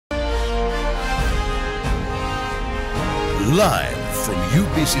Live from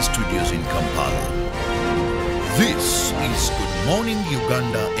UBC Studios in Kampala. This is Good Morning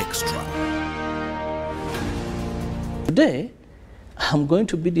Uganda Extra. Today, I'm going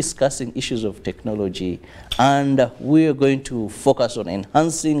to be discussing issues of technology, and we're going to focus on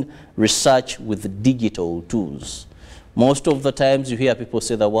enhancing research with digital tools. Most of the times you hear people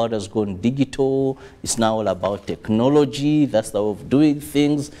say the world has gone digital, it's now all about technology, that's the way of doing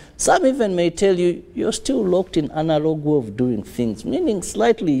things. Some even may tell you, you're still locked in analog way of doing things, meaning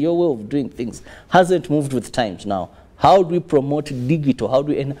slightly your way of doing things hasn't moved with times now. How do we promote digital? How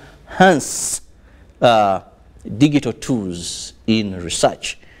do we enhance digital tools in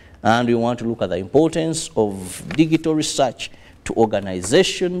research? And we want to look at the importance of digital research to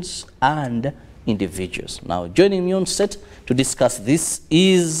organizations and individuals. Now, joining me on set to discuss this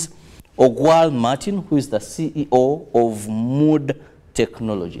is Ogwal Martin, who is the CEO of Mood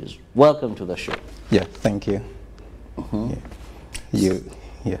Technologies. Welcome to the show. Yeah, thank you.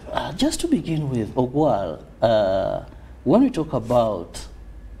 Just to begin with, Ogwal, when we talk about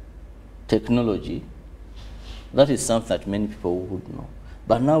technology, that is something that many people would know.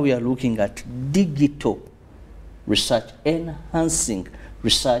 But now we are looking at digital research, enhancing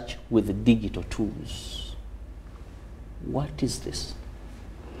research with digital tools. What is this?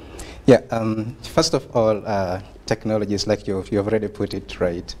 Yeah, first of all, technologies, like you've already put it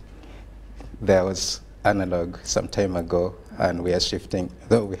right. There was analog some time ago, and we are shifting,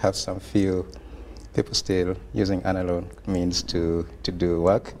 though we have some few people still using analog means to do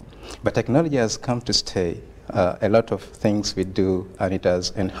work. But technology has come to stay. A lot of things we do, and it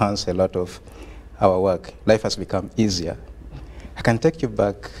has enhanced a lot of our work. Life has become easier. I can take you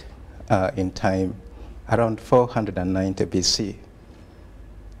back in time, around 490 BC.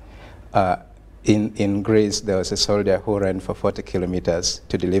 In Greece, there was a soldier who ran for 40 kilometers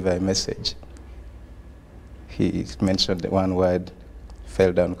to deliver a message. He mentioned one word,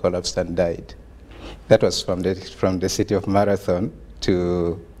 fell down, collapsed, and died. That was from the city of Marathon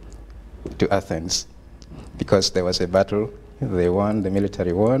to Athens, because there was a battle. They won, the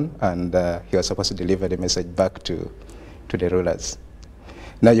military won, and he was supposed to deliver the message back to the rulers.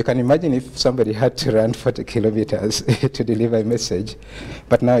 Now you can imagine if somebody had to run 40 kilometers to deliver a message,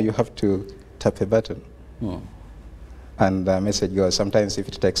 but now you have to tap a button. And the message goes. Sometimes if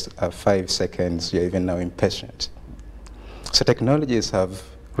it takes 5 seconds, you're even now impatient. So technologies have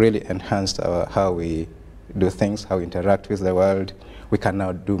really enhanced how we do things, how we interact with the world. We can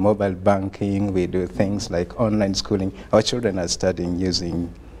now do mobile banking, we do things like online schooling. Our children are studying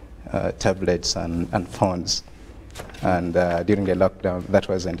using tablets and phones. And during the lockdown, that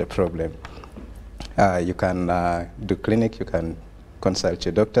wasn't a problem. You can do clinic, you can consult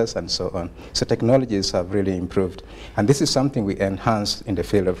your doctors, and so on. So technologies have really improved. And this is something we enhance in the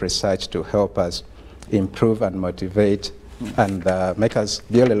field of research to help us improve and motivate and make us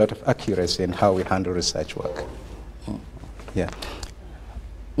build a lot of accuracy in how we handle research work. Yeah.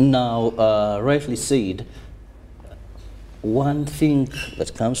 Now, rightly said, one thing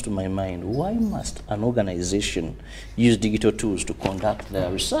that comes to my mind, why must an organization use digital tools to conduct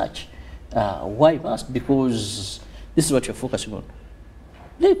their research? Why must? Because this is what you're focusing on.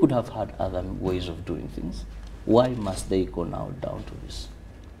 They could have had other ways of doing things. Why must they go now down to this?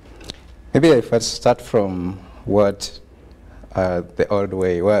 Maybe I first start from what the old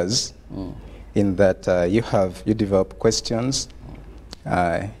way was, in that you develop questions,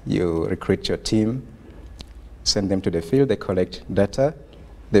 you recruit your team, send them to the field, they collect data,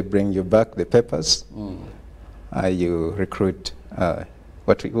 they bring you back the papers, you recruit the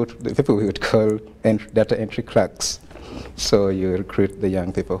people we would call data entry clerks. So you recruit the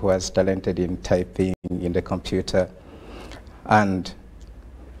young people who are talented in typing in the computer, and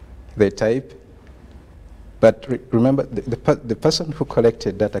they type. But remember, the person who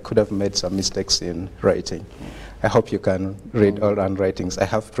collected data could have made some mistakes in writing. I hope you can read all handwritings. I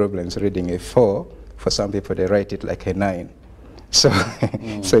have problems reading a 4. For some people, they write it like a 9. So,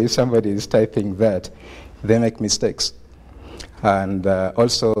 so if somebody is typing that, they make mistakes. And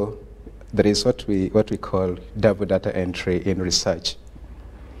also, there is what we call double data entry in research.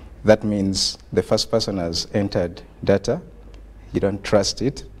 That means the first person has entered data, you don't trust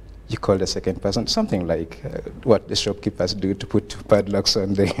it, you call the second person, something like what the shopkeepers do to put 2 padlocks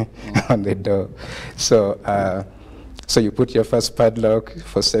on the on the door. So so you put your first padlock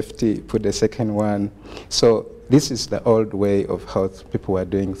for safety, put the second one. So this is the old way of how people were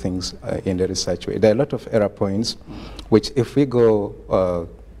doing things in the research way. There are a lot of error points, which if we go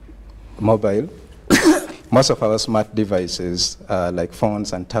mobile, most of our smart devices, like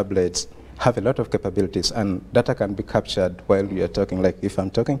phones and tablets, have a lot of capabilities, and data can be captured while we are talking. Like if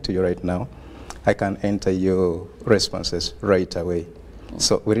I'm talking to you right now, I can enter your responses right away.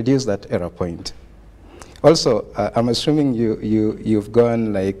 So we reduce that error point. Also, I'm assuming you've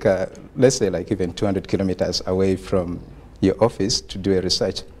gone like, let's say like even 200 kilometers away from your office to do a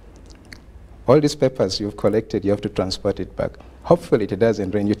research. All these papers you've collected, you have to transport it back. Hopefully it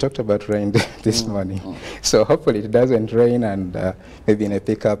doesn't rain. You talked about rain this morning. So hopefully it doesn't rain, and maybe in a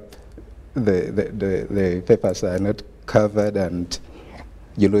pickup the papers are not covered and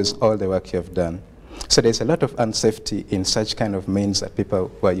you lose all the work you've done. So there's a lot of unsafety in such kind of means that people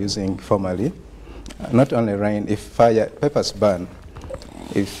were using formerly. Not only rain, if papers burn,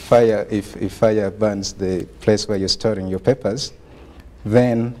 if fire burns the place where you're storing your papers,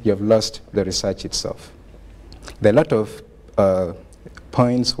 then you've lost the research itself. There are a lot of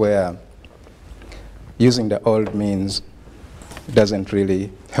points where using the old means doesn't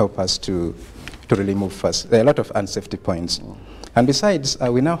really help us to really move fast. There are a lot of unsafety points. And besides,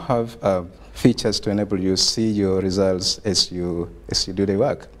 we now have features to enable you to see your results as you do the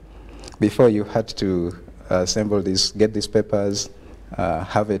work. Before you had to assemble this, get these papers,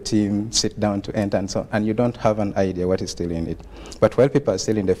 have a team, sit down to enter and so on, and you don't have an idea what is still in it. But while people are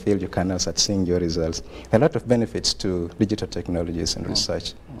still in the field, you can now start seeing your results. There are a lot of benefits to digital technologies and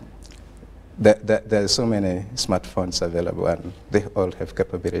research. There are so many smartphones available, and they all have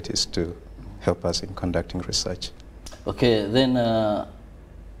capabilities to help us in conducting research. Okay, then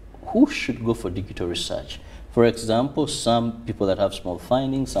who should go for digital research? For example, some people that have small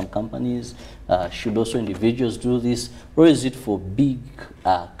findings, some companies, should also individuals do this, or is it for big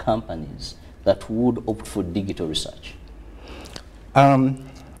companies that would opt for digital research?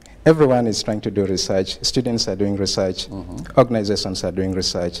 Everyone is trying to do research. Students are doing research. Organizations are doing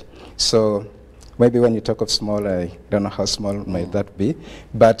research. So maybe when you talk of small, I don't know how small might that be,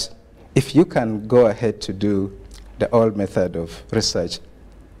 but if you can go ahead to do the old method of research,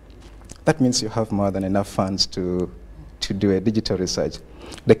 that means you have more than enough funds to do a digital research.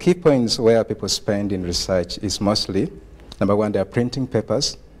 The key points where people spend in research is mostly, number one, they are printing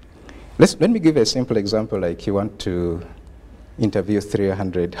papers. Let me give a simple example, like you want to interview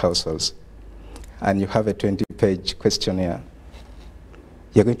 300 households, and you have a 20-page questionnaire.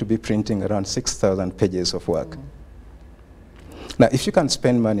 You're going to be printing around 6,000 pages of work. Now, if you can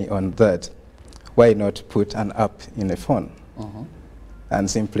spend money on that, why not put an app in a phone? And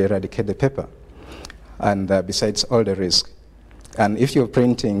simply eradicate the paper, and besides all the risk. And if you're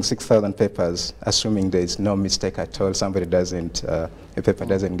printing 6,000 papers, assuming there is no mistake at all, somebody doesn't, a paper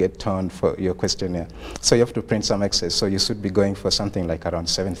doesn't get torn for your questionnaire, so you have to print some excess, so you should be going for something like around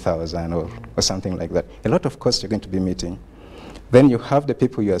 7,000 or something like that. A lot of costs you're going to be meeting. Then you have the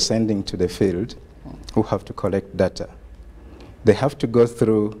people you are sending to the field who have to collect data. They have to go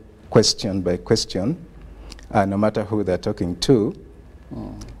through question by question, no matter who they're talking to.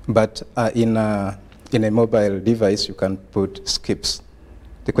 But in a mobile device, you can put skips.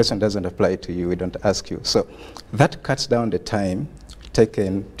 The question doesn't apply to you, we don't ask you. So that cuts down the time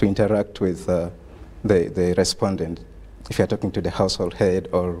taken to interact with the respondent, if you're talking to the household head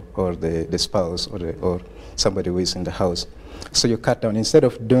or the spouse or somebody who is in the house. So you cut down, instead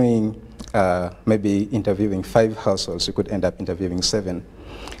of doing maybe interviewing 5 households, you could end up interviewing 7.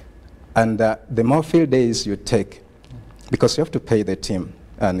 And the more field days you take, because you have to pay the team,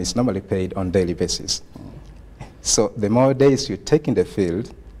 and it's normally paid on daily basis. So the more days you take in the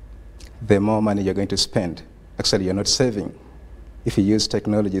field, the more money you're going to spend. Actually, you're not saving. If you use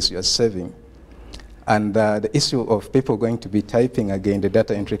technologies, you're saving. And the issue of people going to be typing again, the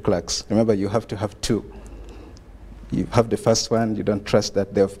data entry clerks, remember you have to have 2. You have the first one, you don't trust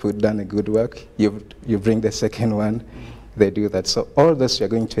that they've done a good work. You bring the second one, they do that. So all this you're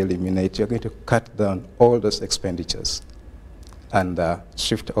going to eliminate. You're going to cut down all those expenditures and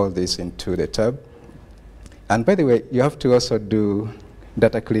shift all this into the tab. And by the way, you have to also do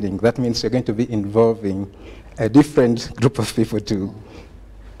data cleaning. That means you're going to be involving a different group of people to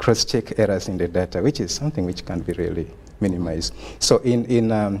cross-check errors in the data, which is something which can be really minimized. So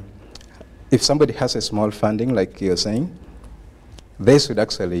if somebody has a small funding, like you're saying, they should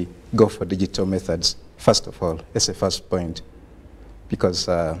actually go for digital methods, first of all, as a first point. Because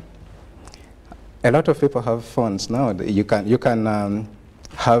a lot of people have phones now. You can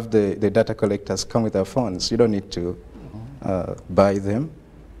have the data collectors come with their phones. You don't need to buy them.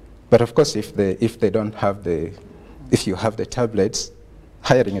 But of course, if they don't have if you have the tablets,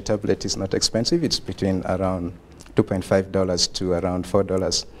 hiring a tablet is not expensive. It's between around $2.5 to around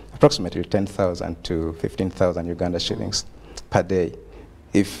 $4, approximately 10,000 to 15,000 Uganda shillings per day.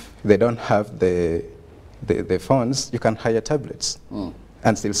 If they don't have the phones, you can hire tablets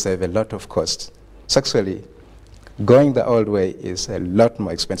and still save a lot of costs. So actually, Going the old way is a lot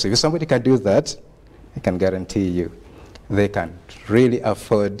more expensive. If somebody can do that, I can guarantee you they can really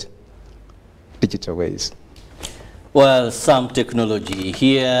afford digital ways. Well, some technology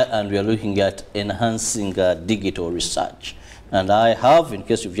here, and we are looking at enhancing digital research. And I have, in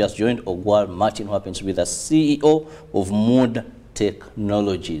case you've just joined, Ogwal Martin, who happens to be the CEO of Mood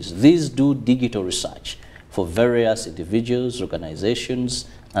Technologies. These do digital research for various individuals, organizations,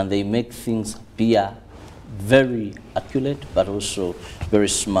 and they make things appear very accurate, but also very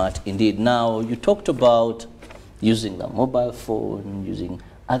smart indeed. Now, you talked about using the mobile phone,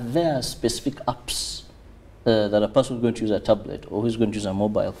 are there specific apps that a person who's going to use a tablet or who's going to use a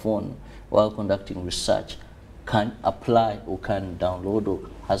mobile phone while conducting research can apply or can download or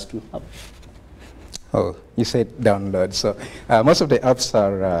has to have? Oh, you said download. So most of the apps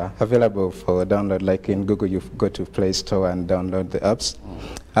are available for download. Like in Google, you go to Play Store and download the apps.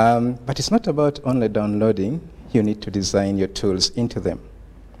 But it's not about only downloading. You need to design your tools into them.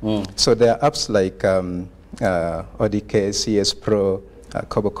 So there are apps like ODK, CS Pro,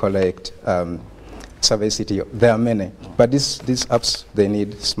 Kobo Collect, Survey City. There are many. But these apps, they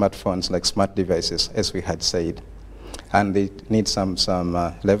need smartphones, like smart devices, as we had said. And they need some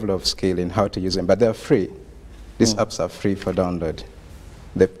level of skill in how to use them. But they're free. These apps are free for download.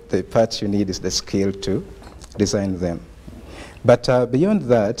 The part you need is the skill to design them. But beyond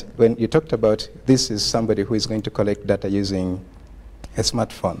that, when you talked about this is somebody who is going to collect data using a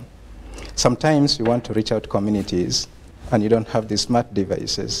smartphone. Sometimes you want to reach out to communities and you don't have the smart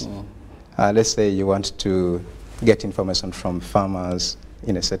devices. Let's say you want to get information from farmers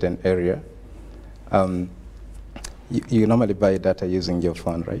in a certain area. You normally buy data using your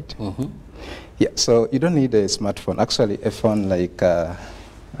phone, right? Yeah, so you don't need a smartphone. Actually, a phone like,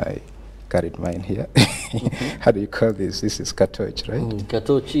 I carried mine here. How do you call this? This is Katoch, right?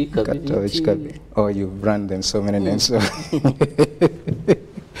 Katochi, Katoch, or you brand them so many names. So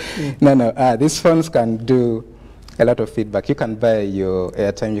no, these phones can do a lot of feedback. You can buy your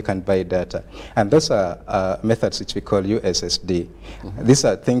airtime, you can buy data. And those are methods which we call USSD. These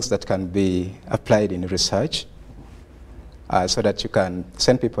are things that can be applied in research so that you can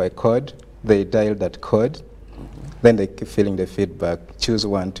send people a code, they dial that code, then they keep filling the feedback, choose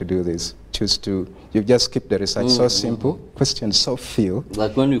one to do this, choose two. You just keep the research so simple, questions so few.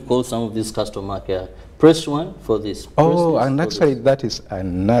 Like when you call some of these customer care, press one for this. Oh, and actually that is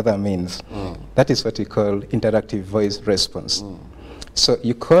another means. That is what we call interactive voice response. So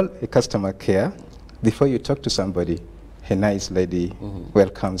you call a customer care, before you talk to somebody, a nice lady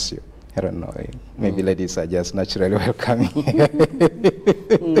welcomes you. I don't know, maybe ladies are just naturally welcoming.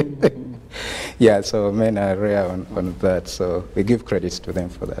 Yeah, so men are rare on that, so we give credits to them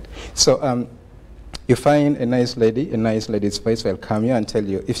for that. So you find a nice lady's voice welcome you and tell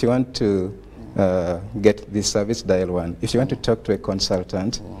you, if you want to get this service, dial 1. If you want to talk to a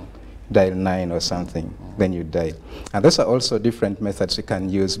consultant, dial 9 or something, then you dial. And those are also different methods you can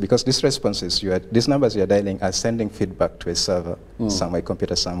use, because these responses, these numbers you are dialing are sending feedback to a server somewhere,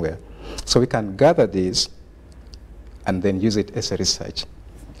 computer somewhere. So we can gather these and then use it as a research.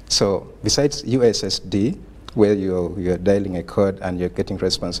 So besides USSD, where you're dialing a code and you're getting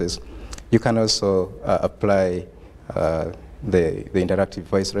responses, you can also apply the interactive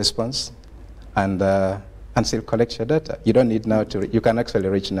voice response and still collect your data. You don't need now to, you can actually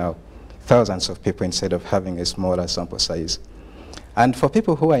reach now thousands of people instead of having a smaller sample size. And for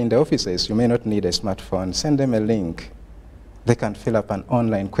people who are in the offices, you may not need a smartphone. Send them a link. They can fill up an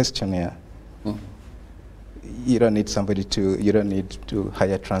online questionnaire. You don't need you don't need to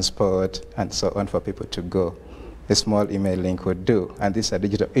hire transport and so on for people to go. A small email link would do. And these are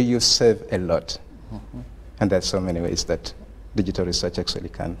digital. You save a lot. And there's so many ways that digital research actually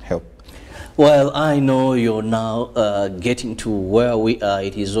can help. Well, I know you're now getting to where we are.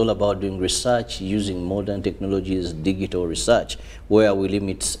 It is all about doing research using modern technologies, digital research, where we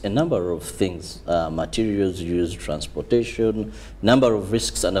limit a number of things, materials used, transportation, number of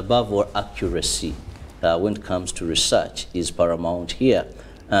risks, and above all, accuracy when it comes to research is paramount here.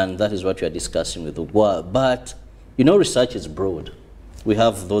 And that is what we are discussing with Ogwal. But, you know, research is broad. We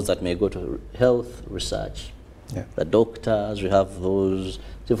have those that may go to health research, the doctors, we have those.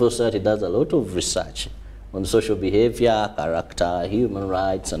 Civil society does a lot of research on social behavior, character, human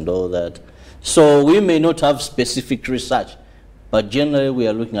rights, and all that. So we may not have specific research, but generally we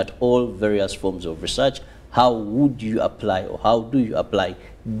are looking at all various forms of research. How would you apply, or how do you apply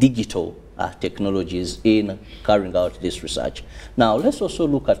digital technologies in carrying out this research? Now, let's also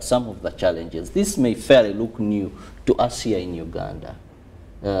look at some of the challenges. This may fairly look new to us here in Uganda.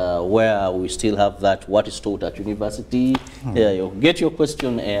 Where we still have that what is taught at university, you get your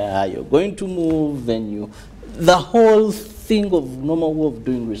questionnaire, you're going to move, then the whole thing of normal way of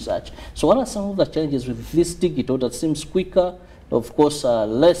doing research. So what are some of the challenges with this digital that seems quicker, of course,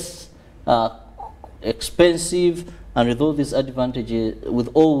 less expensive, and with all these advantages, with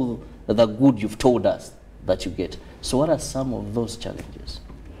all the good you've told us that you get? So what are some of those challenges?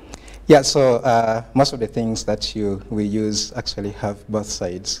 Yeah, so most of the things that we use actually have both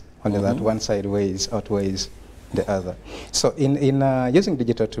sides, only that one side outweighs the other. So in using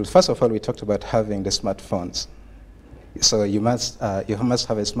digital tools, first of all, we talked about having the smartphones. So you must have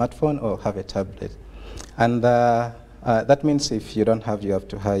a smartphone or have a tablet. And that means if you don't have, you have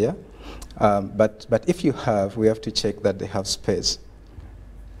to hire. But if you have, we have to check that they have space.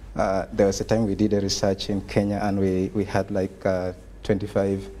 There was a time we did a research in Kenya, and we had like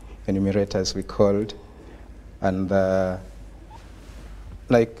 25 enumerators we called, and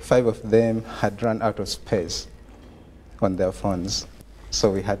like 5 of them had run out of space on their phones.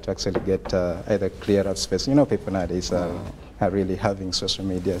 So we had to actually get either clear up space. You know, people nowadays are really having social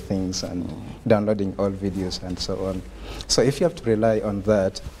media things and downloading all videos and so on. So if you have to rely on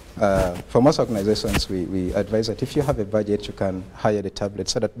that, for most organizations, we advise that if you have a budget, you can hire the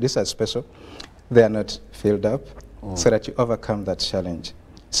tablets so that these are special. They are not filled up, so that you overcome that challenge.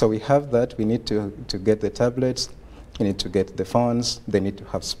 So we have that. We need to get the tablets. We need to get the phones. They need to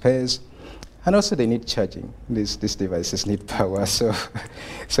have space. And also they need charging. These devices need power. So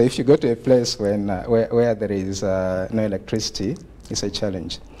if you go to a place where there is no electricity, it's a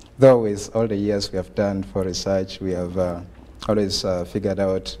challenge. Though with all the years we have done for research, we have always figured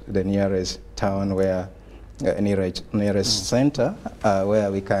out the nearest town where, nearest center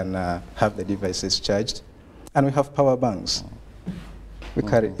where we can have the devices charged. And we have power banks. We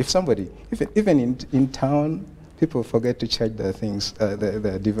carry, if somebody, even in town, people forget to charge their things,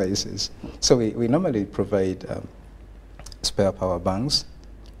 their devices. So we normally provide spare power banks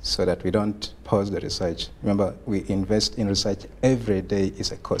so that we don't pause the research. Remember, we invest in research. Every day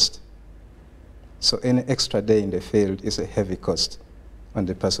is a cost. So any extra day in the field is a heavy cost on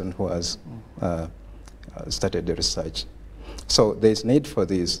the person who has started the research. So there's need for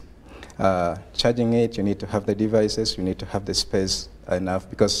this. Charging it, you need to have the devices, you need to have the space enough,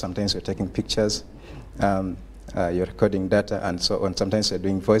 because sometimes you're taking pictures, you're recording data and so on. Sometimes you're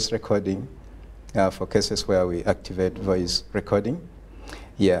doing voice recording for cases where we activate voice recording.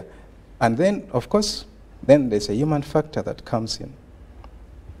 Yeah. And then, of course, then there's a human factor that comes in.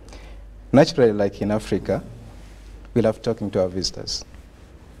 Naturally, like in Africa, we love talking to our visitors.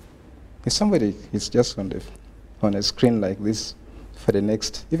 If somebody is just on a screen like this for the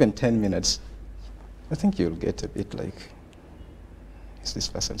next even 10 minutes, I think you'll get a bit like, is this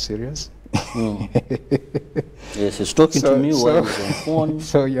person serious? Yes, he's talking to me while he's on phone.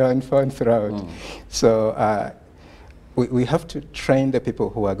 So you're on phone throughout. So we have to train the people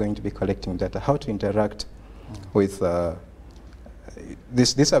who are going to be collecting data how to interact with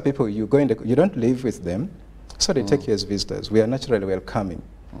these are people you don't live with them, so they take you as visitors. We are naturally welcoming,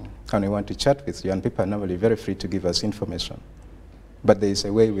 and we want to chat with you, and people are normally very free to give us information. But there is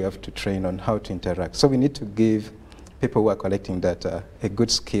a way we have to train on how to interact. So we need to give people who are collecting data a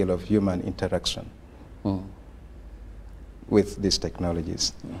good skill of human interaction with these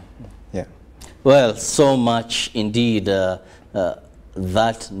technologies. Yeah. Well, so much indeed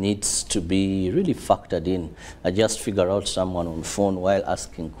that needs to be really factored in. I just figure out someone on phone while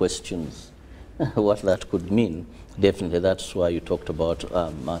asking questions, what that could mean. Definitely, that's why you talked about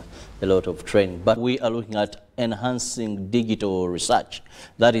a lot of training. But we are looking at enhancing digital research.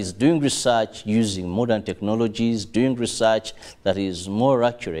 That is doing research using modern technologies, doing research that is more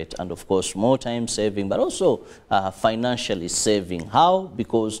accurate and, of course, more time saving, but also financially saving. How?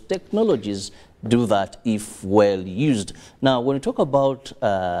 Because technologies do that if well used. Now, when we talk about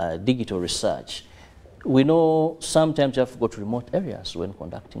digital research, we know sometimes you have to go to remote areas when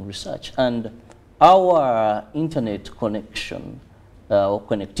conducting research. And our internet connection or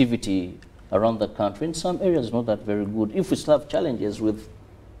connectivity around the country in some areas is not that very good. If we still have challenges with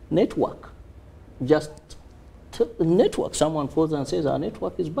network, just network, someone calls and says our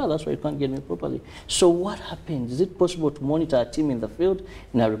network is bad, that's why you can't get me properly. So what happens? Is it possible to monitor a team in the field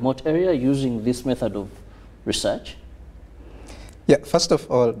in a remote area using this method of research? Yeah, first of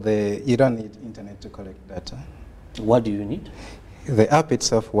all, you don't need internet to collect data. What do you need? The app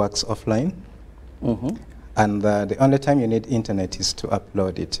itself works offline. And the only time you need internet is to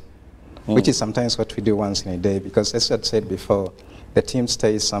upload it, which is sometimes what we do once in a day, because as I said before, the team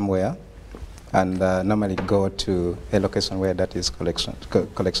stays somewhere and normally go to a location where that is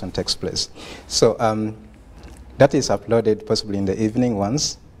collection takes place. So that is uploaded possibly in the evening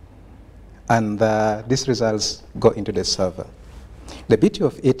once, and these results go into the server. The beauty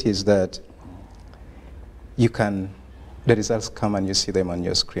of it is that the results come and you see them on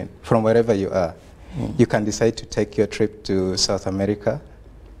your screen from wherever you are. You can decide to take your trip to South America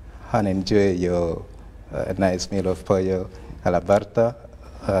and enjoy your nice meal of pollo a la barta.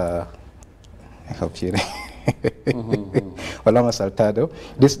 I hope you Olama saltado.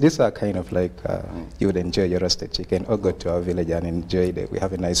 These are kind of like you would enjoy your roasted chicken, or go to our village and enjoy it. We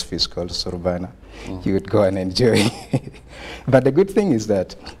have a nice fish called sorbana. You would go and enjoy. But the good thing is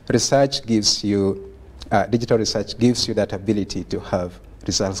that research gives you, digital research gives you that ability to have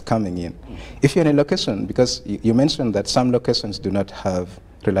results coming in. If you're in a location, because you mentioned that some locations do not have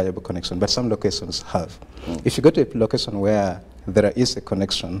reliable connection, but some locations have. If you go to a location where there is a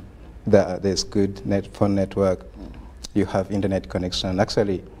connection, there's good phone network, you have internet connection.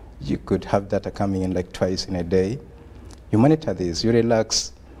 Actually, you could have data coming in like twice in a day. You monitor this, you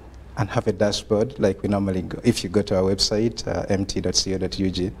relax, and have a dashboard like we normally go. If you go to our website,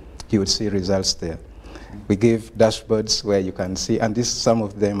 mt.co.ug, you would see results there. We give dashboards where you can see, and some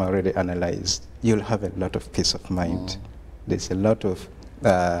of them are already analyzed. You'll have a lot of peace of mind. There's a lot of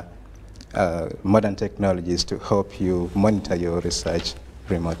modern technologies to help you monitor your research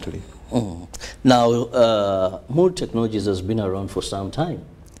remotely. Now, mood technologies has been around for some time.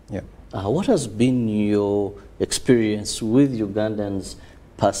 Yeah. What has been your experience with Ugandans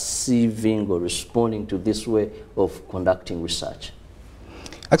perceiving or responding to this way of conducting research?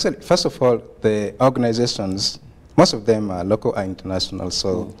 Actually, first of all, the organizations, most of them are local and international,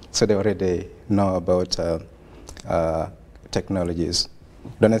 so they already know about technologies.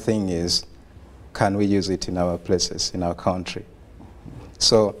 The only thing is, can we use it in our places, in our country?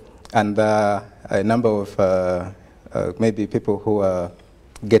 So, and a number of maybe people who are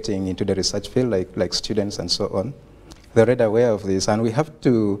getting into the research field, like students and so on, they're already aware of this, and we have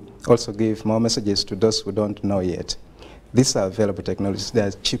to also give more messages to those who don't know yet. These are available technologies. They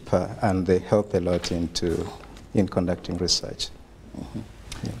are cheaper, and they help a lot in conducting research.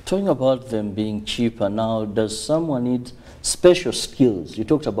 Yeah. Talking about them being cheaper now, does someone need special skills? You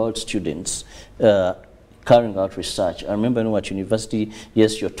talked about students carrying out research. I remember at university,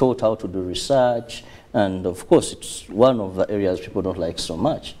 yes, you're taught how to do research, and of course, it's one of the areas people don't like so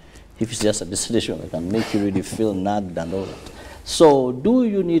much. If it's just a dissertation, it can make you really feel nagged and all that. So do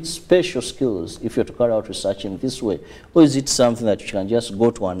you need special skills if you're to carry out research in this way? Or is it something that you can just go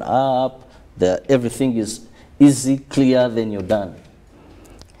to an app, everything is easy, clear, then you're done?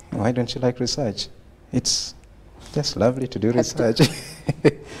 Why don't you like research? It's just lovely to do research.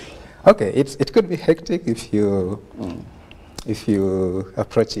 Okay, it could be hectic if you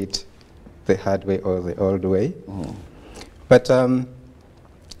approach it the hard way or the old way. But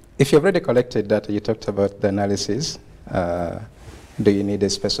if you've already collected data, you talked about the analysis. Do you need a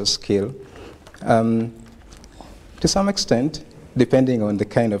special skill? To some extent, depending on the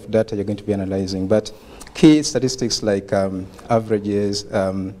kind of data you're going to be analyzing, but key statistics like averages,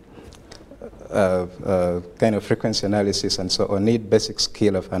 kind of frequency analysis and so on need basic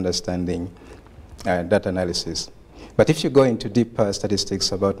skill of understanding data analysis. But if you go into deeper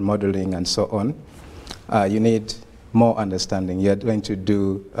statistics about modeling and so on, you need more understanding. You're going to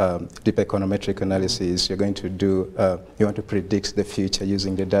do deep econometric analysis. You're going to do, you want to predict the future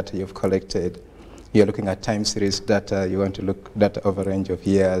using the data you've collected. You're looking at time series data. You want to look data over a range of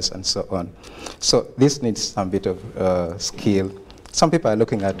years and so on. So this needs some bit of skill. Some people are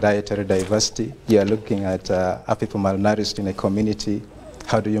looking at dietary diversity. You're looking at are people malnourished in a community?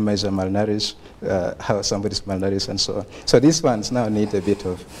 How do you measure malnourished? How somebody's malnourished and so on. So these ones now need a bit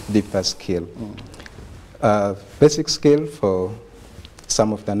of deeper skill. Basic skill for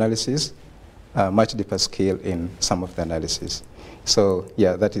some of the analysis, much deeper skill in some of the analysis. So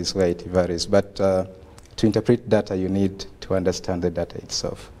yeah, that is where it varies. But to interpret data, you need to understand the data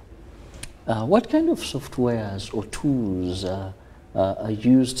itself. What kind of softwares or tools are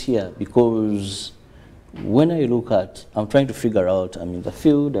used here? Because when I look at, I'm trying to figure out, I'm in the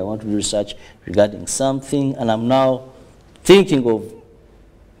field, I want to do research regarding something, and I'm now thinking of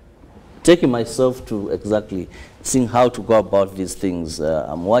taking myself to exactly seeing how to go about these things.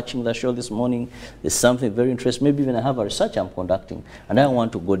 I'm watching the show this morning. There's something very interesting. Maybe even I have a research I'm conducting, and I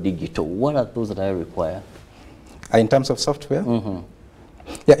want to go digital. What are those that I require? In terms of software?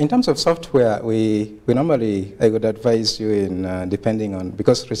 Yeah, in terms of software, we normally, I would advise you in depending on,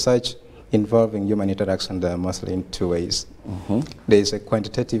 because research involving human interaction, they are mostly in two ways. There is a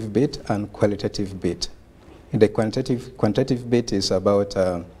quantitative bit and qualitative bit. The quantitative bit is about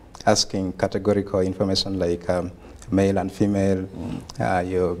asking categorical information like male and female,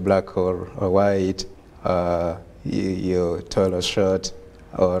 you're black or white, you're tall or short,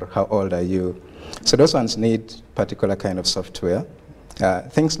 or how old are you. So those ones need particular kind of software.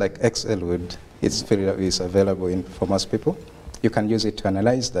 Things like Excel would It's available for most people. You can use it to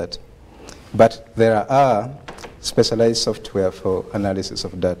analyze that. But there are specialized software for analysis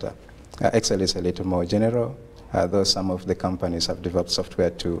of data. Excel is a little more general, though some of the companies have developed software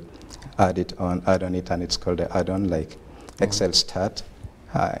to add on it, and it's called the add-on, like Excel Start.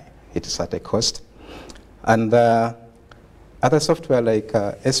 It is at a cost. And other software like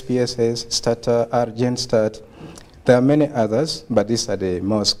SPSS, Starter, GenStat, there are many others, but these are the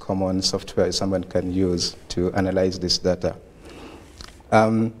most common software someone can use to analyze this data.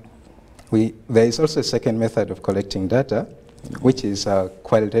 There is also a second method of collecting data, which is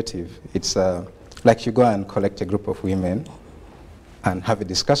qualitative. It's like you go and collect a group of women and have a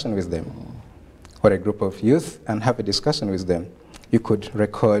discussion with them, or a group of youth and have a discussion with them. You could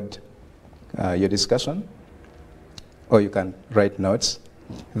record your discussion, or you can write notes.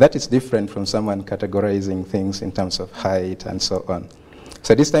 That is different from someone categorizing things in terms of height and so on.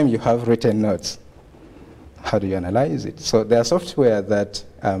 So this time you have written notes. How do you analyze it? So there are software that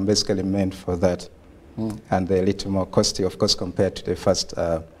basically meant for that, and they're a little more costly, of course, compared to the first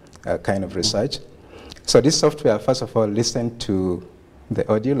kind of research. So this software, first of all, listens to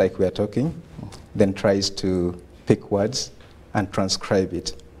the audio like we are talking, then tries to pick words and transcribe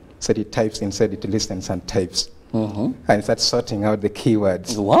it. So it types inside, it listens and types, and it starts sorting out the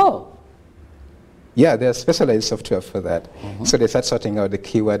keywords. Wow. Yeah, there are specialized software for that. So they start sorting out the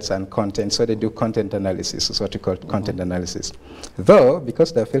keywords and content. So they do content analysis, is what we call content analysis. Though,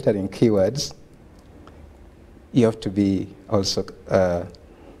 because they're filtering keywords, you have to be also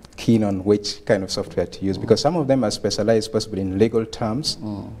keen on which kind of software to use, because some of them are specialized possibly in legal terms.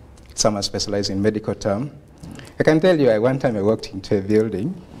 Some are specialized in medical terms. I can tell you, one time I walked into a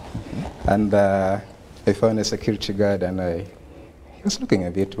building, and I found a security guard, and he was looking a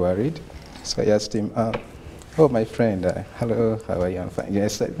bit worried. So I asked him, oh, my friend, hello, how are you? I'm fine.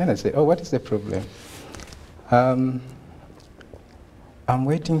 Yes. Then I said, oh, what is the problem? I'm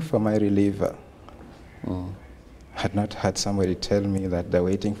waiting for my reliever. Had not had somebody tell me that they're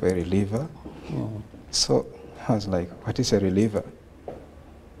waiting for a reliever. So I was like, what is a reliever? He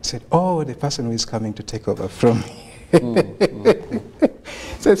said, oh, the person who is coming to take over from me.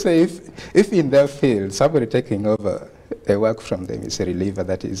 So if in their field, somebody taking over a work from them is a reliever,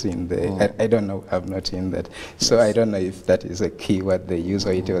 that is in the, I don't know, I'm not in that. So I don't know if that is a keyword they use,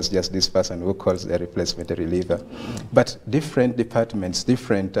 or it was just this person who calls their replacement a reliever. But different departments,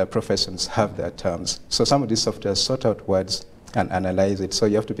 different professions have their terms. So some of these software sort out words and analyze it. So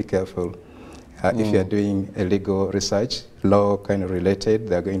you have to be careful. If you're doing a legal research, law kind of related,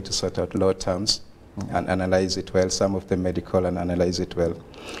 they're going to sort out law terms and analyze it well, some of the medical and analyze it well.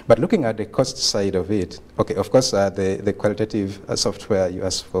 But looking at the cost side of it, okay, of course, the qualitative software you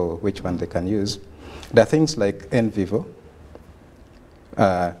ask for which one they can use, there are things like NVivo,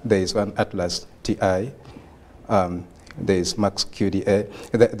 there is one Atlas TI, there is Max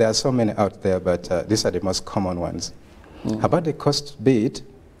QDA. There are so many out there, but these are the most common ones. About the cost bit,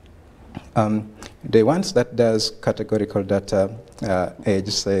 the ones that does categorical data, age,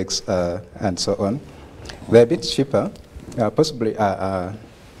 sex, and so on, they're a bit cheaper. Possibly,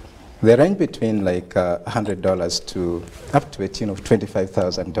 they range between like $100 to up to a tune of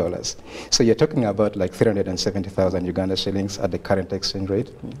 $25,000. So you're talking about like 370,000 Uganda shillings at the current exchange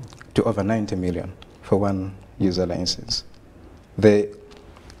rate to over 90 million for one user license.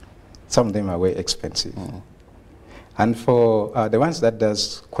 Some of them are way expensive. And for the ones that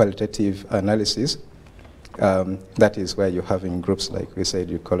does qualitative analysis, that is where you're having groups, like we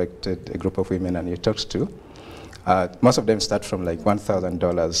said, you collected a group of women and you talked to. Most of them start from like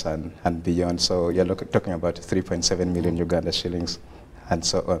 $1,000 and beyond, so you're talking about 3.7 million Uganda shillings and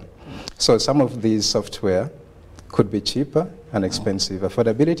so on. So some of these software could be cheaper and expensive.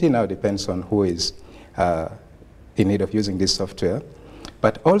 Affordability now depends on who is in need of using this software.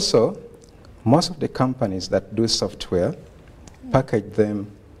 But also, most of the companies that do software package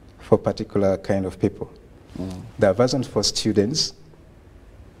them for particular kind of people. There are versions for students.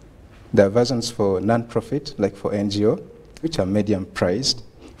 There are versions for non-profit, like for NGO, which are medium priced.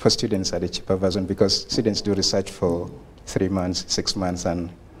 For students are the cheaper version, because students do research for 3 months, 6 months,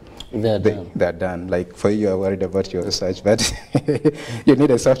 and they're done. Like for you, are worried about your research, but you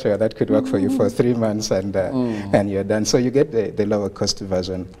need a software that could work for you for 3 months, and you're done. So you get the lower cost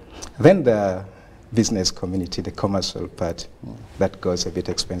version. Then the business community, the commercial part, that goes a bit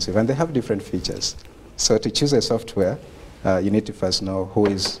expensive, and they have different features. So to choose a software, you need to first know who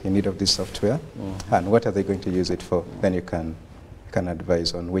is in need of this software and what are they going to use it for. Then you can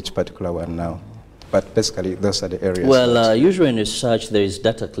advise on which particular one now. But basically, those are the areas. Well, usually in research, there is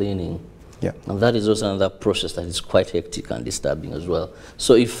data cleaning. Yeah. And that is also another process that is quite hectic and disturbing as well.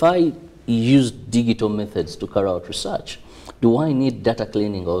 So if I use digital methods to carry out research, do I need data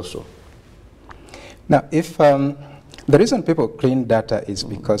cleaning also? Now, if the reason people clean data is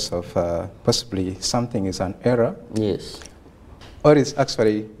because of possibly something is an error, yes, or it's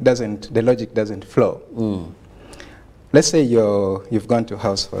actually the logic doesn't flow. Let's say you've gone to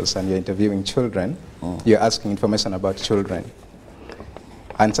households and you're interviewing children, you're asking information about children,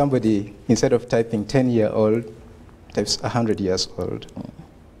 and somebody, instead of typing 10-year-old, types 100 years old.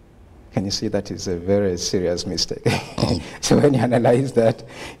 Can you see that is a very serious mistake? So when you analyze that,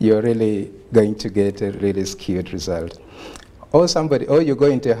 you're really going to get a really skewed result. Or you go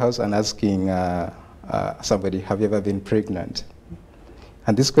into a house and asking somebody, have you ever been pregnant?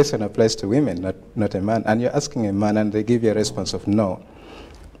 And this question applies to women, not a man. And you're asking a man and they give you a response of no.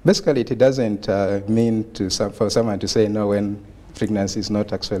 Basically, it doesn't mean for someone to say no when pregnancy is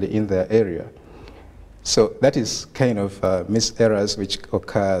not actually in their area. So that is kind of errors which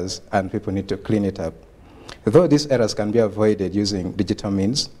occurs, and people need to clean it up. Though these errors can be avoided using digital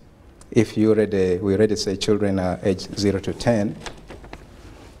means, if we already say children are aged 0 to 10,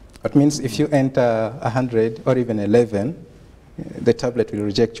 that means if you enter 100 or even 11, the tablet will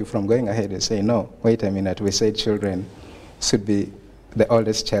reject you from going ahead and say, no, wait a minute, we said children should be, the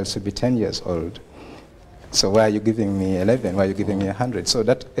oldest child should be 10 years old. So why are you giving me 11? Why are you giving me 100? So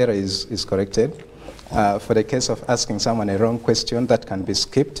that error is corrected. For the case of asking someone a wrong question, that can be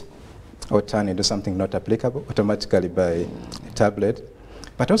skipped or turned into something not applicable automatically by a tablet.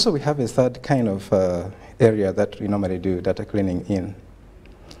 But also we have a third kind of area that we normally do data cleaning in.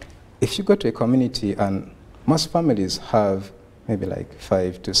 If you go to a community and most families have maybe like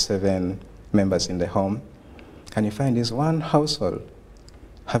 5 to 7 members in the home, and you find this one household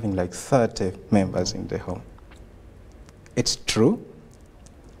having like 30 members in the home. It's true,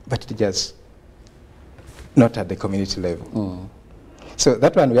 but it just not at the community level. So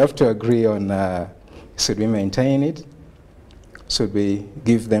that one we have to agree on, should we maintain it? Should we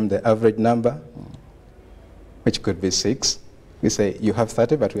give them the average number, which could be 6? We say, you have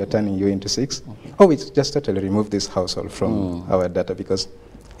 30, but we are turning you into 6. Or we just totally remove this household from our data, because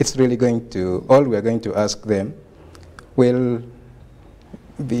it's really going to, all we are going to ask them will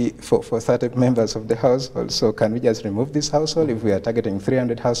be for 30 members of the household. So can we just remove this household? If we are targeting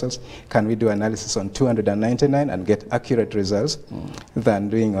 300 households, can we do analysis on 299 and get accurate results than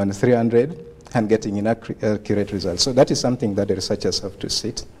doing on 300 and getting inaccurate results? So that is something that the researchers have to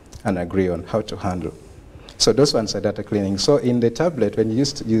sit and agree on how to handle. So those ones are data cleaning. So in the tablet, when you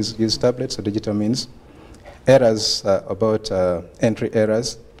use tablets or digital means, errors about entry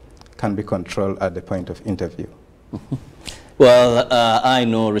errors can be controlled at the point of interview. Well, I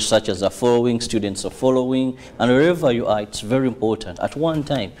know researchers are following, students are following, and wherever you are, it's very important. At one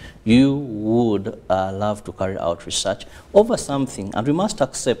time, you would love to carry out research over something, and we must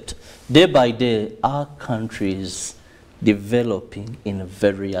accept, day by day, our country is developing in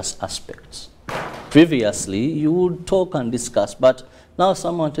various aspects. Previously, you would talk and discuss, but now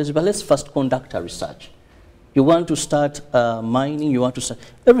someone tells you, but let's first conduct a research. You want to start mining, you want to start,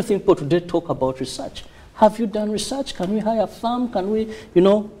 everything people today talk about research. Have you done research? Can we hire a firm? Can we,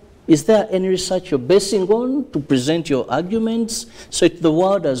 is there any research you're basing on to present your arguments? So the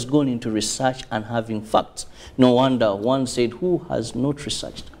world has gone into research and having facts. No wonder one said, who has not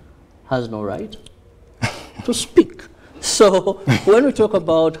researched has no right to speak. So when we talk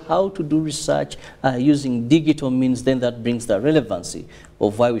about how to do research using digital means, then that brings the relevancy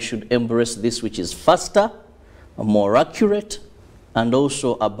of why we should embrace this, which is faster, more accurate, and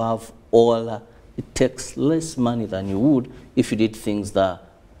also above all, it takes less money than you would if you did things the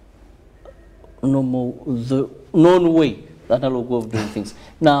known way, the analog way of doing things.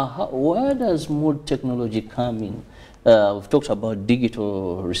 Now, where does more technology come in? We've talked about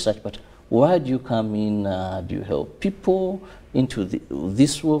digital research, but where do you come in? Do you help people into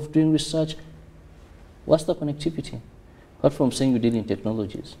this way of doing research? What's the connectivity? Apart from saying you deal in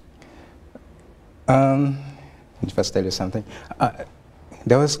technologies. Let me first tell you something.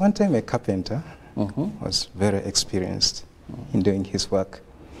 There was one time a carpenter was very experienced in doing his work.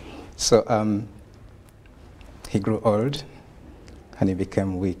 So he grew old and he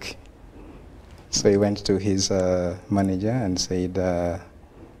became weak. So he went to his manager and said,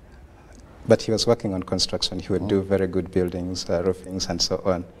 but he was working on construction. He would do very good buildings, roofings and so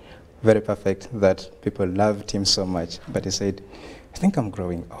on. Very perfect, that people loved him so much. But he said, I think I'm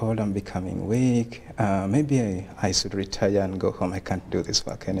growing old, I'm becoming weak. Maybe I should retire and go home. I can't do this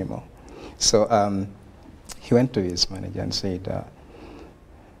work anymore. So he went to his manager and said,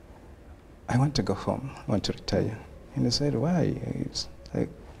 I want to go home, I want to retire. And he said, why? It's like,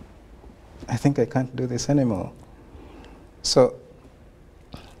 I think I can't do this anymore. So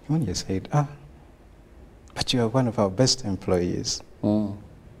manager said, but you are one of our best employees. Mm.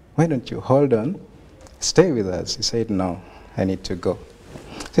 Why don't you hold on, stay with us? He said, no, I need to go.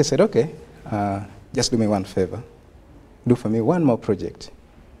 So he said, okay, just do me one favor. Do for me one more project,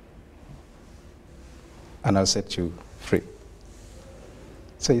 and I'll set you free.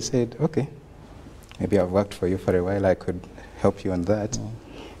 So he said, okay, maybe I've worked for you for a while, I could help you on that. Mm.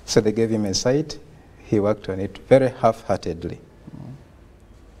 So they gave him a site. He worked on it very half-heartedly.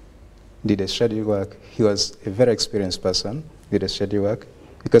 Did a schedule work. He was a very experienced person, did a schedule work.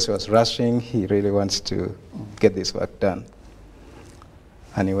 Because he was rushing, he really wants to get this work done.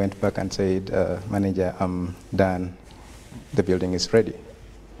 And he went back and said, manager, I'm done. The building is ready. He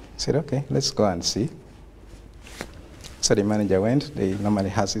said, okay, let's go and see. So the manager went. He normally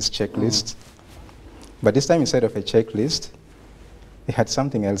has his checklist. But this time, instead of a checklist, he had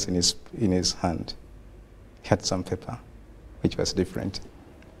something else in his hand. He had some paper, which was different.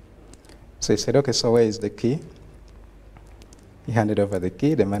 So he said, okay, so where is the key? He handed over the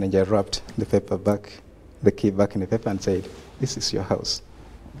key. The manager wrapped the paper back, the key back in the paper and said, this is your house.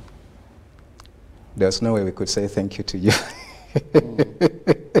 There was no way we could say thank you to you.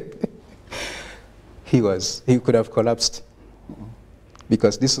 He could have collapsed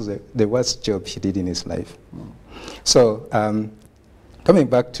because this was the worst job he did in his life. So coming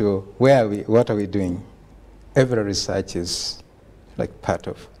back to what are we doing? Every research is like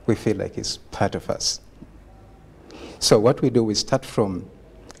we feel like it's part of us. So what we do, we start from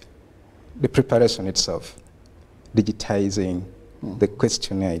the preparation itself, digitizing the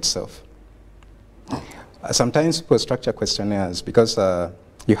questionnaire itself. Sometimes people structure questionnaires because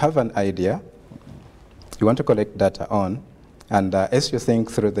you have an idea, you want to collect data on, and as you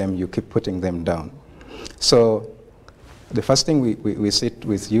think through them, you keep putting them down. So the first thing we sit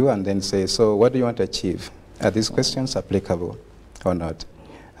with you and then say, so what do you want to achieve? Are these questions applicable or not?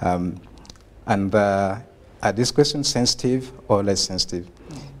 And are these questions sensitive or less sensitive?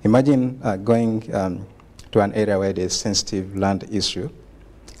 Imagine going to an area where there's sensitive land issue,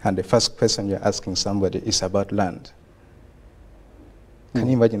 and the first question you're asking somebody is about land. Can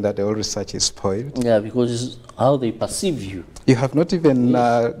you imagine that the whole research is spoiled? Yeah, because it's how they perceive you. You have not even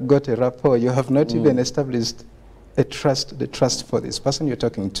got a rapport. You have not even established the trust for this person you're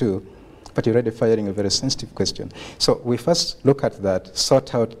talking to, but you're already firing a very sensitive question. So we first look at that,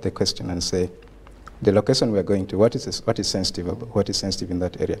 sort out the question and say, the location we're going to, what is sensitive in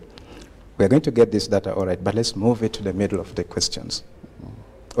that area? We're going to get this data, all right, but let's move it to the middle of the questions.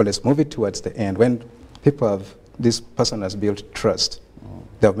 Or let's move it towards the end. When people have, this person has built trust,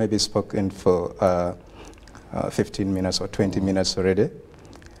 they've maybe spoken for 15 minutes or 20 minutes already.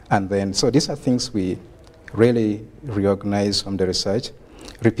 And then, so these are things we really reorganize from the research.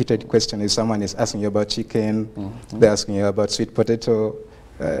 Repeated question is someone is asking you about chicken, they're asking you about sweet potato,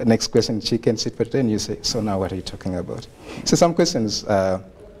 next question, chicken, sweet potato, and you say, so now what are you talking about? So some questions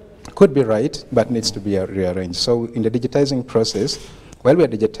could be right, but needs to be rearranged. So in the digitizing process, while we're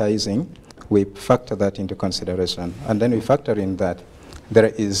digitizing, we factor that into consideration. And then we factor in that there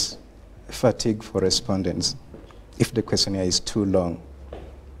is fatigue for respondents if the questionnaire is too long.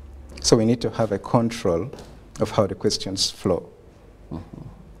 So we need to have a control of how the questions flow.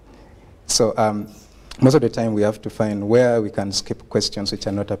 So most of the time we have to find where we can skip questions which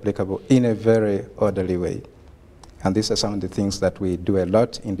are not applicable in a very orderly way. And these are some of the things that we do a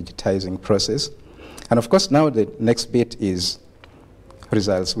lot in the digitizing process. And of course now the next bit is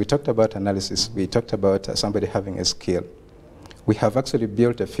results. We talked about analysis. We talked about somebody having a skill. We have actually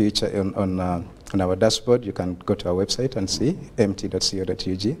built a feature on our dashboard. You can go to our website and see,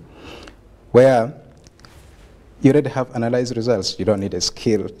 mt.co.ug, where you already have analyzed results. You don't need a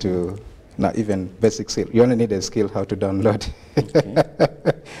skill to, not even basic skill. You only need a skill how to download,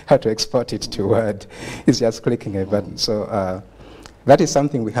 how to export it to Word. It's just clicking a button. So that is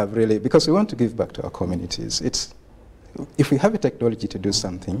something we have really, because we want to give back to our communities. If we have a technology to do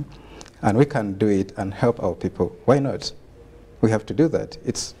something, and we can do it and help our people, why not? We have to do that.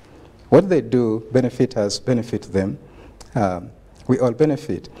 It's what they do, benefit us, benefit them. We all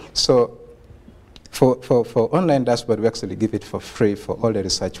benefit. So for online dashboard, we actually give it for free for all the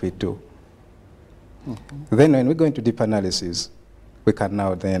research we do. Then when we go into deep analysis, we can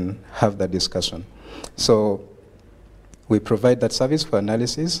now then have that discussion. So we provide that service for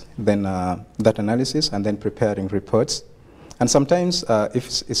analysis, then that analysis, and then preparing reports. And sometimes if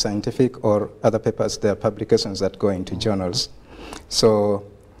it's scientific or other papers, there are publications that go into journals. So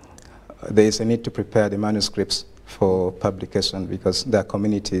there is a need to prepare the manuscripts for publication because there are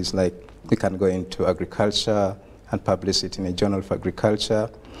communities like you can go into agriculture and publish it in a journal for agriculture,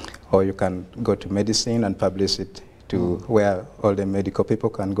 or you can go to medicine and publish it to where all the medical people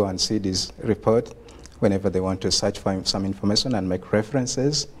can go and see this report whenever they want to search for some information and make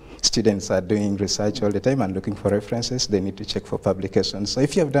references. Students are doing research all the time and looking for references. They need to check for publications. So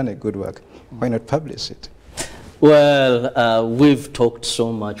if you have done a good work, why not publish it? Well, we've talked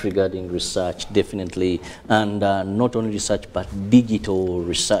so much regarding research, definitely, and not only research, but digital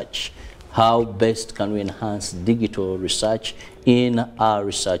research. How best can we enhance digital research in our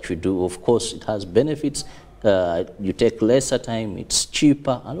research we do? Of course, it has benefits. You take lesser time, it's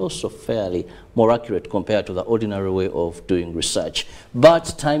cheaper, and also fairly more accurate compared to the ordinary way of doing research.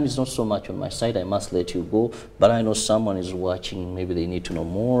 But time is not so much on my side. I must let you go. But I know someone is watching. Maybe they need to know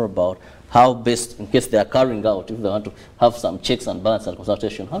more about how best, in case they are carrying out, if they want to have some checks and balance and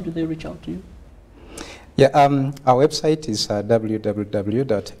consultation, how do they reach out to you? Yeah, our website is www.mt.co.ug.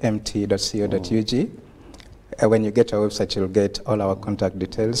 When you get to our website, you'll get all our contact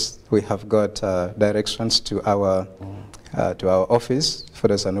details. We have got directions to our office for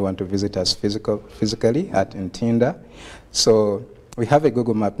those who want to visit us physically at Ntinda. So we have a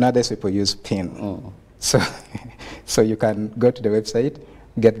Google map. Nowadays people use PIN. So you can go to the website,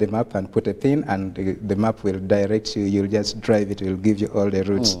 get the map and put a pin, and the map will direct you. You'll just drive it. It will give you all the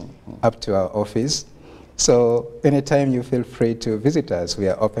routes up to our office. So anytime you feel free to visit us, we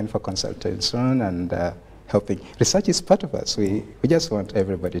are open for consultation and helping. Research is part of us. We just want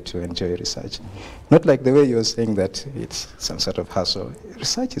everybody to enjoy research. Not like the way you were saying that it's some sort of hassle.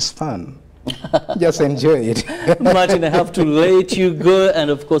 Research is fun. Just enjoy it. Martin, I have to let you go. And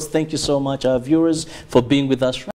of course, thank you so much, our viewers, for being with us.